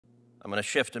I'm going to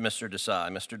shift to Mr. Desai.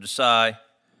 Mr. Desai,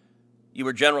 you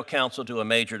were general counsel to a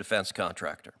major defense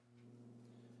contractor.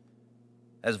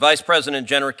 As vice president and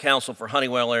general counsel for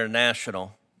Honeywell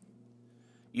International,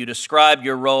 you described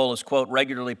your role as, quote,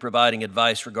 regularly providing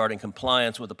advice regarding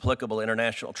compliance with applicable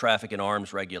international traffic in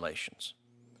arms regulations.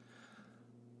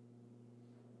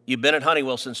 You've been at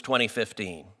Honeywell since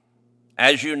 2015.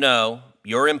 As you know,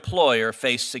 your employer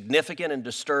faced significant and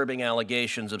disturbing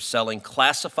allegations of selling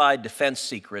classified defense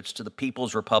secrets to the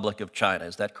People's Republic of China.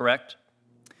 Is that correct?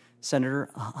 Senator,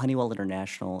 Honeywell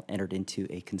International entered into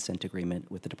a consent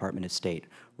agreement with the Department of State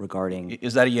regarding...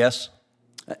 Is that a yes?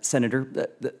 Senator,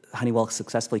 Honeywell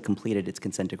successfully completed its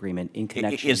consent agreement in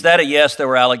connection... Is that a yes? There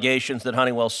were allegations that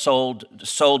Honeywell sold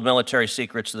military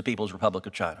secrets to the People's Republic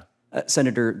of China.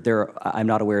 Senator, I'm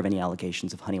not aware of any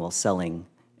allegations of Honeywell selling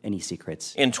any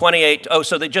secrets. In 28... Oh,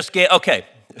 so they just gave... Okay.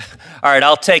 All right,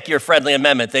 I'll take your friendly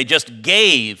amendment. They just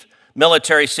gave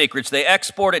military secrets. They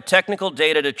exported technical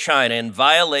data to China in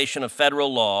violation of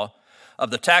federal law of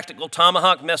the tactical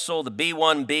Tomahawk missile, the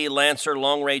B-1B Lancer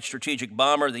long-range strategic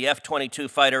bomber, the F-22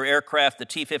 fighter aircraft, the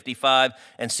T-55,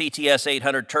 and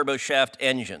CTS-800 turboshaft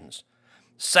engines.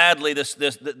 Sadly,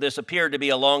 this appeared to be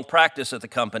a long practice at the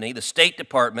company. The State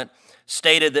Department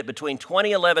stated that between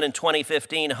 2011 and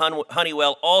 2015,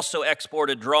 Honeywell also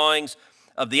exported drawings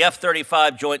of the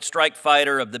F-35 Joint Strike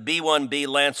Fighter, of the B-1B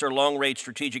Lancer long-range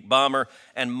strategic bomber,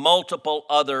 and multiple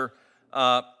other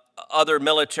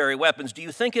military weapons. Do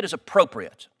you think it is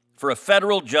appropriate for a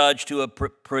federal judge to have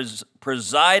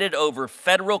presided over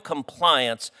federal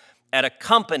compliance at a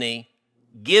company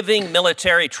giving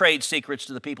military trade secrets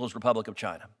to the People's Republic of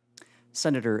China?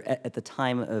 Senator, at the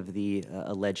time of the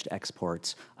alleged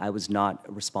exports, I was not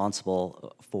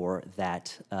responsible for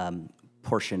that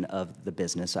portion of the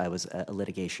business. I was a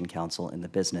litigation counsel in the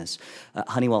business.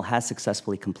 Honeywell has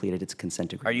successfully completed its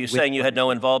consent agreement. Are you saying you had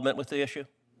no involvement with the issue?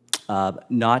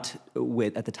 Not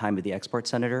at the time of the export,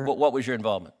 Senator. What was your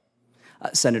involvement?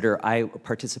 Senator, I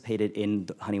participated in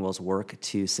Honeywell's work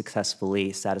to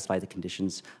successfully satisfy the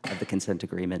conditions of the consent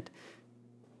agreement.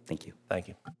 Thank you. Thank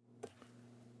you.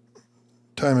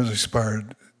 Time has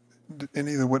expired. Do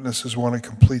any of the witnesses want to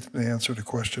complete the answer to the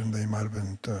question? They might have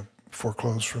been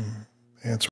foreclosed from answering.